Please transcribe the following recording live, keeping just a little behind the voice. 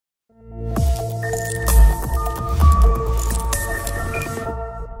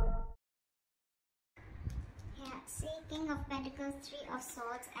Pentacles, Three of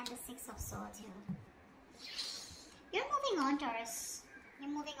Swords, and the Six of Swords here. You're moving on, Taurus. You're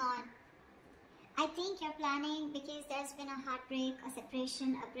moving on. I think you're planning because there's been a heartbreak, a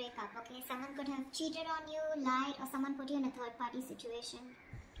separation, a breakup, okay? Someone could have cheated on you, lied, or someone put you in a third-party situation.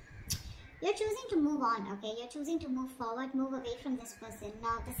 You're choosing to move on, okay? You're choosing to move forward, move away from this person.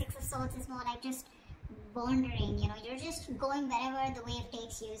 Now, the Six of Swords is more like just wandering, you know? You're just going wherever the wave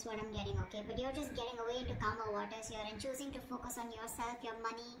takes you is what I'm getting, okay? But you're just getting away into calmer waters here and choosing to focus on yourself, your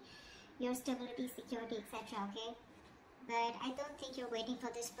money, your stability, security, etc., okay? But I don't think you're waiting for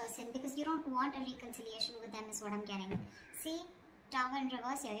this person because you don't want a reconciliation with them is what I'm getting. See? Tower in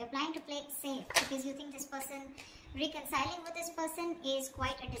reverse here. You're planning to play it safe because you think this person, reconciling with this person is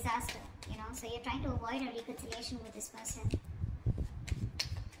quite a disaster, you know? So you're trying to avoid a reconciliation with this person.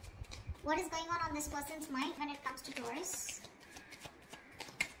 What is going on this person's mind when it comes to Taurus?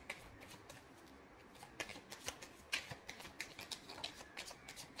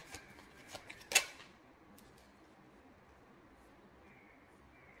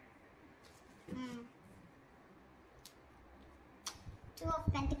 Two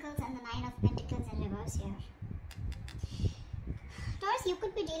of Pentacles and the Nine of Pentacles in reverse here. Taurus, you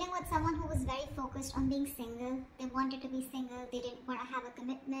could be dealing with someone who was very focused on being single. They wanted to be single. They didn't want to have a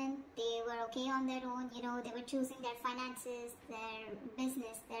commitment. They were okay on their own. You know, they were choosing their finances, their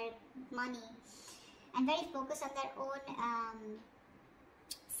business, their money, and very focused on their own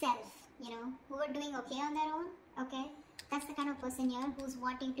self, you know, who were doing okay on their own, okay? That's the kind of person here who's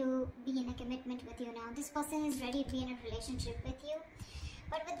wanting to be in a commitment with you now. This person is ready to be in a relationship with you.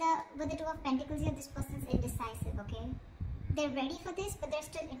 But with the Two of Pentacles here, this person's indecisive, okay? They're ready for this, but they're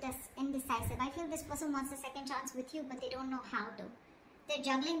still indecisive. I feel this person wants a second chance with you, but they don't know how to. They're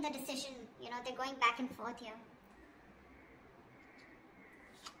juggling the decision, you know, they're going back and forth here.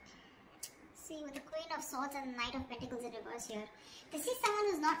 See, with the Queen of Swords and the Knight of Pentacles in reverse here. This is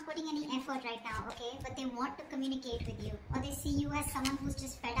someone who's not putting any effort right now, okay? But they want to communicate with you. Or they see you as someone who's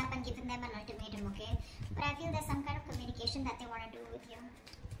just fed up and given them an ultimatum, okay? But I feel there's some kind of communication that they want to do with you.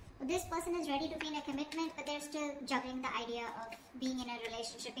 But this person is ready to be in a commitment, but they're still juggling the idea of being in a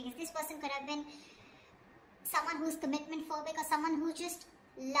relationship. Because this person could have been someone who's commitment phobic or someone who just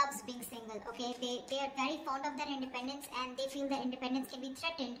loves being single, okay? They are very fond of their independence and they feel their independence can be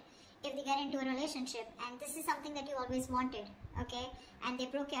threatened if they get into a relationship, and this is something that you always wanted, okay? And they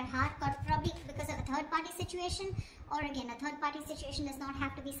broke your heart, probably because of a third-party situation, or again, a third-party situation does not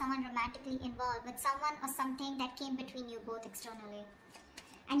have to be someone romantically involved, but someone or something that came between you both externally.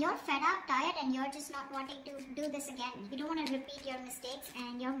 And you're fed up, tired, and you're just not wanting to do this again. You don't want to repeat your mistakes,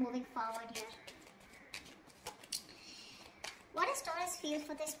 and you're moving forward here. What does Taurus feel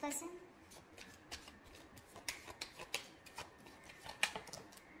for this person?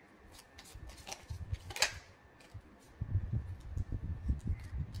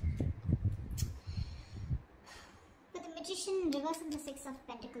 Reversing the Six of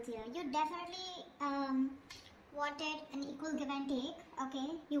Pentacles here. You definitely wanted an equal give and take,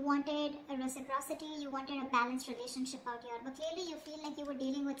 okay? You wanted a reciprocity, you wanted a balanced relationship out here. But clearly you feel like you were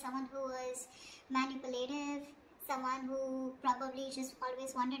dealing with someone who was manipulative, someone who probably just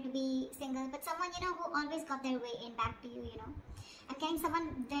always wanted to be single, but someone, you know, who always got their way in back to you, you know. I'm getting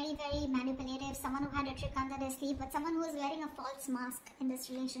someone very, very manipulative, someone who had a trick under their sleeve, but someone who was wearing a false mask in this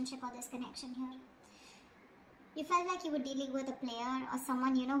relationship or this connection here. You felt like you were dealing with a player or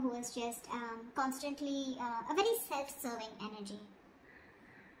someone, you know, who is just constantly a very self-serving energy.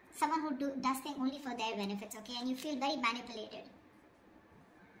 Someone who does things only for their benefits, okay? And you feel very manipulated.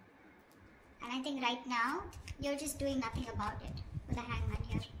 And I think right now, you're just doing nothing about it with the Hangman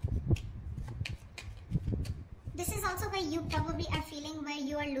here. This is also where you probably are feeling where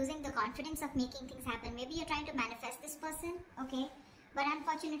you are losing the confidence of making things happen. Maybe you're trying to manifest this person, okay? But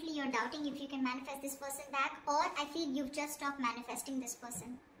unfortunately, you're doubting if you can manifest this person back, or I feel you've just stopped manifesting this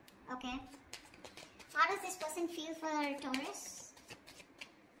person, okay? How does this person feel for Taurus?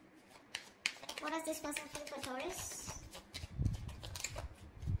 What does this person feel for Taurus?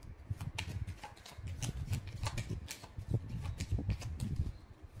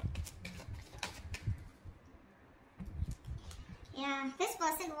 Yeah, this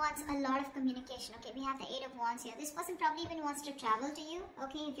person wants a lot of communication. Okay, we have the Eight of Wands here. This person probably even wants to travel to you.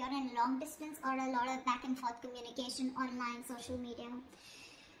 Okay, if you're in long distance or a lot of back and forth communication online, social media.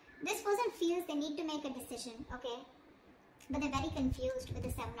 This person feels they need to make a decision. Okay, but they're very confused with the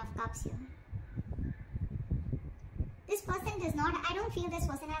Seven of Cups here. This person does not, I don't feel this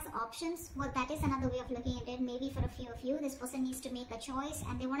person has options. Well, that is another way of looking at it. Maybe for a few of you, this person needs to make a choice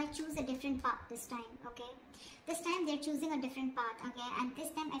and they want to choose a different path this time, okay? This time they're choosing a different path, okay? And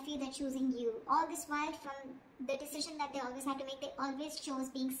this time I feel they're choosing you. All this while, from the decision that they always had to make, they always chose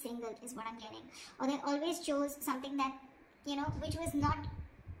being single is what I'm getting. Or they always chose something that, you know, which was not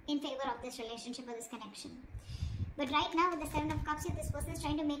in favor of this relationship or this connection. But right now with the Seven of Cups here, this person is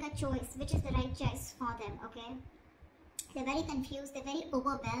trying to make a choice, which is the right choice for them, okay? They're very confused, they're very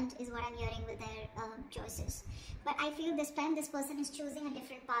overwhelmed is what I'm hearing with their choices. But I feel this time this person is choosing a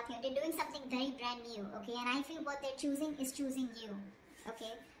different path here. They're doing something very brand new, okay? And I feel what they're choosing is choosing you,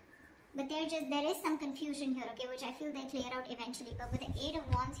 okay? But there is some confusion here, okay? Which I feel they clear out eventually. But with the Eight of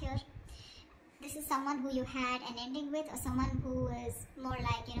Wands here, this is someone who you had an ending with, or someone who is more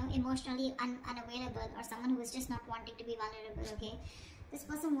like, you know, emotionally unavailable, or someone who is just not wanting to be vulnerable, okay? This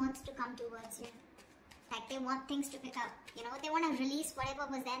person wants to come towards you. Like they want things to pick up, you know, they want to release whatever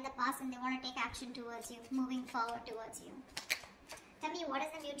was there in the past and they want to take action towards you, moving forward towards you. Tell me, what is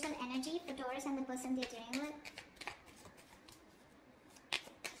the mutual energy for Taurus and the person they're dealing with?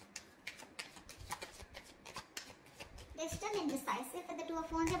 They're still indecisive with the Two of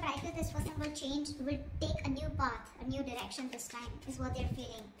Wands, but I feel this person will take a new path, a new direction this time, is what they're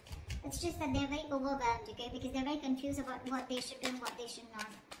feeling. It's just that they're very overwhelmed, okay, because they're very confused about what they should do and what they should not.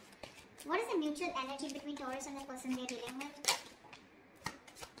 What is the mutual energy between Taurus and the person they're dealing with?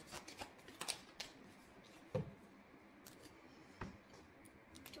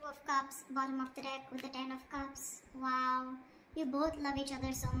 Two of Cups, bottom of the deck with the Ten of Cups. Wow. You both love each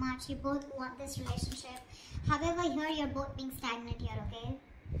other so much. You both want this relationship. However, here you're both being stagnant here, okay?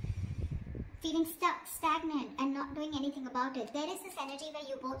 Feeling stuck, stagnant, and not doing anything about it. There is this energy where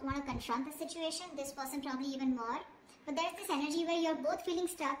you both want to confront the situation. This person probably even more. But there's this energy where you're both feeling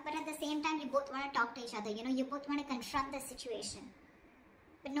stuck, but at the same time, you both want to talk to each other. You know, you both want to confront the situation.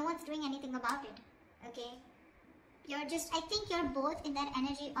 But no one's doing anything about it, okay? I think you're both in that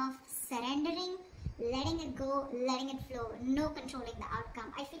energy of surrendering, letting it go, letting it flow, no controlling the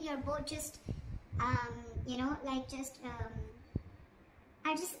outcome. I feel you're both just, you know, like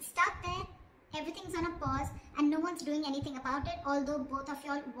are just stuck there. Everything's on a pause and no one's doing anything about it, although both of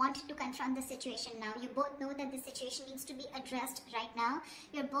y'all want to confront the situation now. You both know that the situation needs to be addressed right now.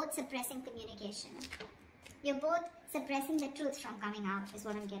 You're both suppressing communication. You're both suppressing the truth from coming out is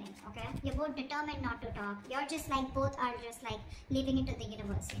what I'm getting, okay? You're both determined not to talk. You're just like, both are just like leaving it to the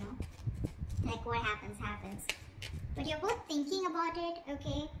universe, you know? Like what happens, happens. But you're both thinking about it,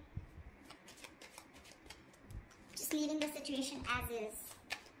 okay? Just leaving the situation as is.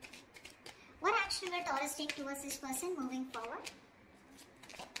 What action will Taurus take towards this person moving forward?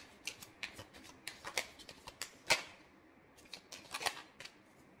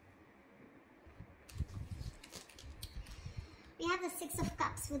 We have the Six of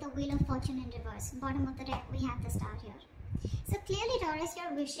Cups with the Wheel of Fortune in reverse. Bottom of the deck, we have the Star here. So clearly, Taurus,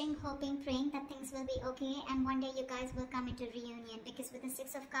 you're wishing, hoping, praying that things will be okay, and one day you guys will come into reunion, because with the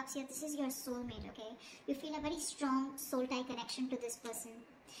Six of Cups here, this is your soulmate, okay? You feel a very strong soul tie connection to this person.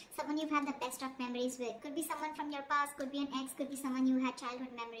 Someone you've had the best of memories with. Could be someone from your past, could be an ex, could be someone you had childhood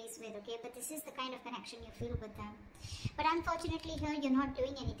memories with, okay? But this is the kind of connection you feel with them. But unfortunately here, you're not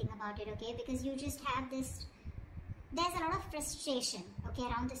doing anything about it, okay? Because you just have this, there's a lot of frustration, okay,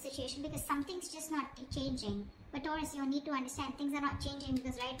 around the situation, because something's just not changing. But Taurus, you need to understand things are not changing,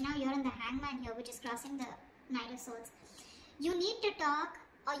 because right now you're in the Hangman here, which is crossing the Knight of Swords. You need to talk,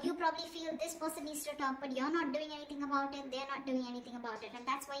 or you probably feel this person needs to talk, but you're not doing anything about it, they're not doing anything about it, and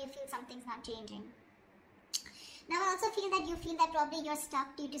that's why you feel something's not changing. Now I also feel that probably you're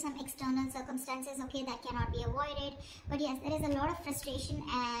stuck due to some external circumstances, okay, that cannot be avoided. But yes, there is a lot of frustration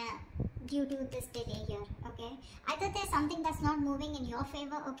due to this delay here, okay. Either there's something that's not moving in your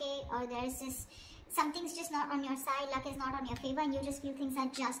favor, okay, or there's this, something's just not on your side, luck is not on your favor, and you just feel things are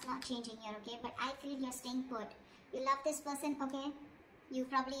just not changing here, okay. But I feel you're staying put. You love this person, okay. You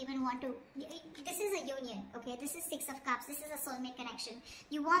probably even want to, this is a union, okay, this is Six of Cups, this is a soulmate connection.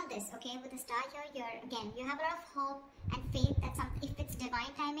 You want this, okay, with the Star here, you have a lot of hope and faith that if it's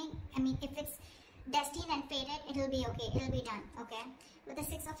divine timing, I mean, if it's destined and fated, it'll be okay, it'll be done, okay. With the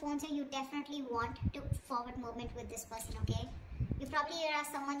Six of Wands here, you definitely want to forward movement with this person, okay. You probably are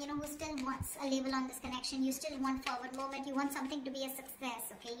someone, you know, who still wants a label on this connection. You still want forward movement. You want something to be a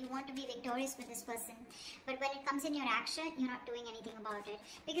success, okay? You want to be victorious with this person. But when it comes in your action, you're not doing anything about it.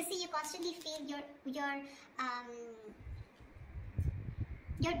 Because see, you constantly feel you're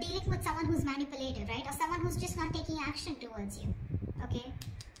dealing with someone who's manipulative, right? Or someone who's just not taking action towards you, okay?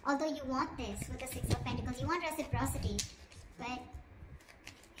 Although you want this with the Six of Pentacles, you want reciprocity, but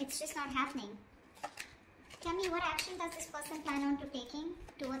it's just not happening. Tell me, what action does this person plan on to taking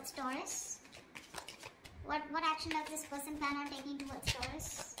towards Taurus? What action does this person plan on taking towards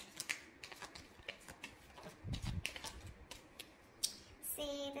Taurus?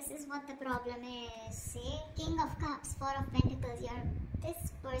 See, this is what the problem is. See, King of Cups, Four of Pentacles.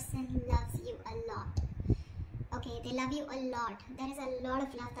 This person loves you a lot. Okay, they love you a lot. There is a lot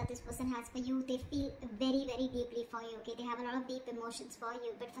of love that this person has for you. They feel very, very deeply for you. Okay, they have a lot of deep emotions for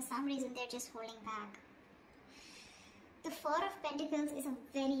you, but for some reason they're just holding back. The Four of Pentacles is a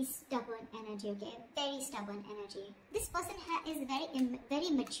very stubborn energy, okay? Very stubborn energy. This person is very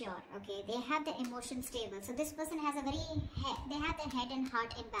mature, okay? They have the emotions stable. So this person has they have their head and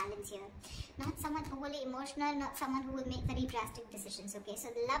heart in balance here. Not someone overly emotional, not someone who will make very drastic decisions, okay? So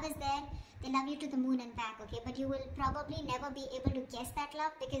the love is there. They love you to the moon and back, okay? But you will probably never be able to guess that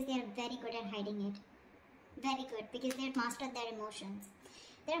love because they are very good at hiding it. Very good, because they've mastered their emotions.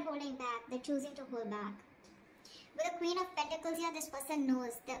 They're holding back. They're choosing to hold back. With the Queen of Pentacles here, this person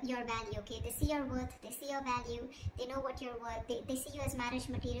knows your value, okay? They see your worth, they see your value, they know what you're worth, they see you as marriage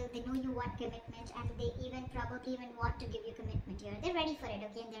material, they know you want commitment, and they probably even want to give you commitment here. They're ready for it,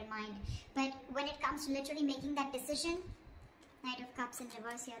 okay, in their mind. But when it comes to literally making that decision, Knight of Cups in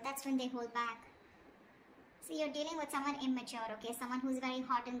reverse here, that's when they hold back. So you're dealing with someone immature, okay? Someone who's very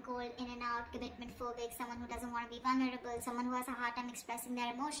hot and cold, in and out, commitment phobic, someone who doesn't want to be vulnerable, someone who has a hard time expressing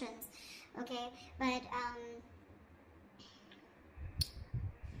their emotions, okay? But,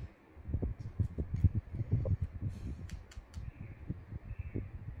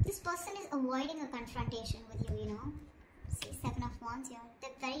 this person is avoiding a confrontation with you, you know. See, Seven of Wands here.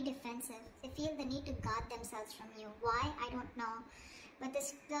 They're very defensive. They feel the need to guard themselves from you. Why? I don't know. But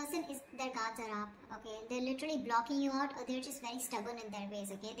this person their guards are up, okay. They're literally blocking you out, or they're just very stubborn in their ways,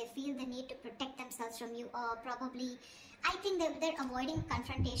 okay. They feel the need to protect themselves from you, or probably, I think they're avoiding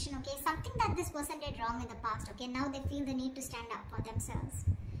confrontation, okay. Something that this person did wrong in the past, okay. Now they feel the need to stand up for themselves.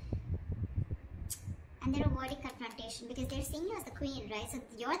 And they're avoiding confrontation because they're seeing you as the queen, right? So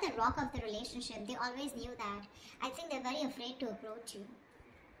you're the rock of the relationship. They always knew that. I think they're very afraid to approach you,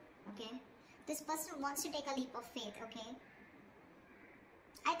 okay? This person wants to take a leap of faith, okay?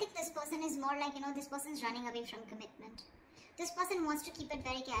 I think this person is more like, you know, this person's running away from commitment. This person wants to keep it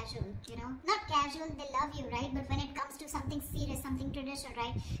very casual, you know? Not casual, they love you, right? But when it comes to something serious, something traditional,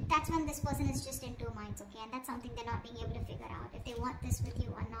 right? That's when this person is just in two minds, okay? And that's something they're not being able to figure out, if they want this with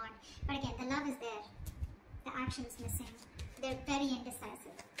you or not. But again, the love is there. The action is missing. They're very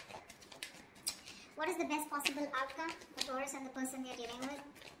indecisive. What is the best possible outcome for Taurus and the person they're dealing with?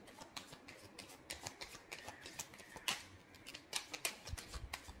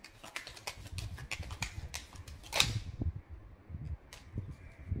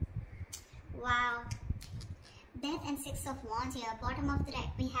 Wow. Death and Six of Wands here. Bottom of the deck,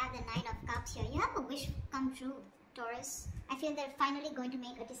 we have the Nine of Cups here. You have a wish come true, Taurus. I feel they're finally going to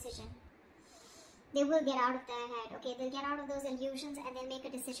make a decision. They will get out of their head, okay? They'll get out of those illusions and they'll make a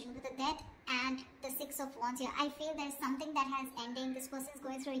decision. With the Death and the Six of Wands here, I feel there's something that has ending. This person is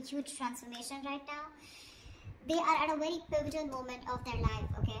going through a huge transformation right now. They are at a very pivotal moment of their life,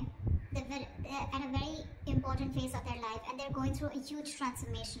 okay? They're at a very important phase of their life and they're going through a huge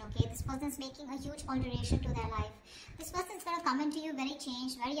transformation, okay? This person's making a huge alteration to their life. This person's going to come into you very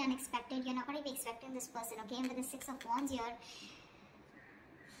changed, very unexpected. You're not going to be expecting this person, okay? And with the Six of Wands here,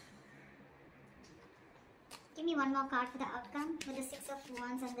 give me one more card for the outcome with the Six of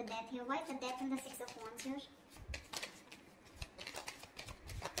Wands and the Death here. Why is the Death and the Six of Wands here?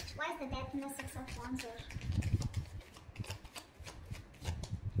 Why is the Death and the Six of Wands here?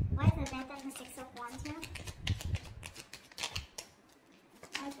 Why is the Death and the Six of Wands here?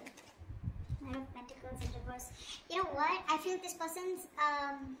 Why is the Knight of Pentacles in reverse? You know what? I feel this person's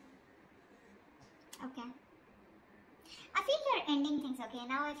okay. I feel you're ending things, okay?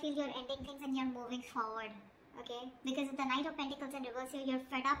 Now I feel you're ending things and you're moving forward. Okay, because of the Knight of Pentacles in reverse here, you're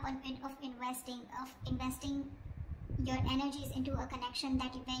fed up of investing your energies into a connection where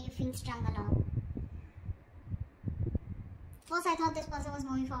you feel strung along. First, I thought this person was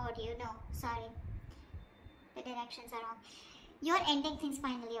moving forward. You know, sorry, the directions are wrong. You're ending things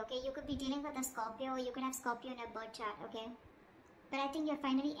finally. Okay, you could be dealing with a Scorpio, or you could have Scorpio in your birth chart. Okay. But I think you're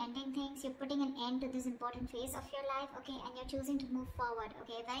finally ending things. You're putting an end to this important phase of your life, okay? And you're choosing to move forward,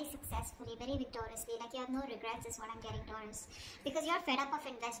 okay? Very successfully, very victoriously. Like you have no regrets is what I'm getting, Taurus. Because you're fed up of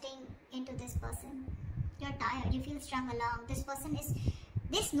investing into this person. You're tired. You feel strung along. This person is...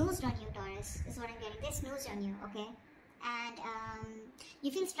 They snoozed on you, Taurus, is what I'm getting. They snoozed on you, okay? And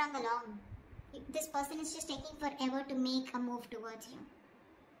you feel strung along. This person is just taking forever to make a move towards you.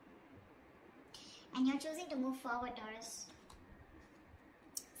 And you're choosing to move forward, Taurus.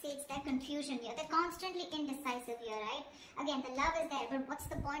 See, it's that confusion here. They're constantly indecisive here, right? Again, the love is there, but what's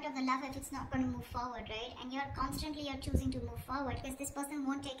the point of the love if it's not going to move forward, right? And you're choosing to move forward because this person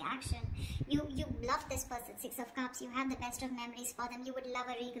won't take action. You love this person, Six of Cups. You have the best of memories for them. You would love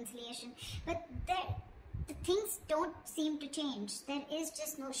a reconciliation, but the things don't seem to change. There is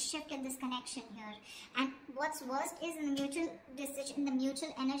just no shift in this connection here. And what's worst is in the mutual decision, in the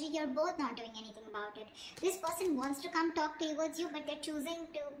mutual energy, you're both not doing anything about it. This person wants to come talk towards you, but they're choosing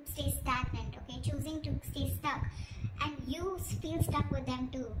to stay stagnant, okay? Choosing to stay stuck. And you feel stuck with them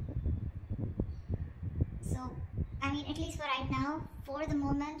too. So, I mean, at least for right now, for the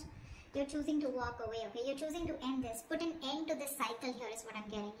moment, you're choosing to walk away, okay? You're choosing to end this. Put an end to this cycle here is what I'm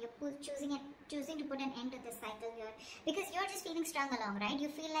getting. You're choosing to put an end to this cycle here. Because you're just feeling strung along, right? You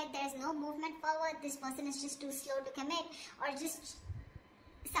feel like there's no movement forward. This person is just too slow to commit. Or just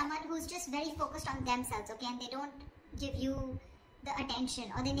someone who's just very focused on themselves, okay? And they don't give you the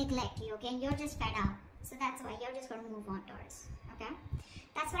attention or they neglect you, okay? And you're just fed up. So that's why you're just going to move on, Taurus, okay?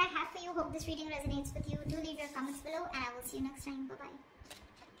 That's what I have for you. Hope this reading resonates with you. Do leave your comments below and I will see you next time. Bye-bye.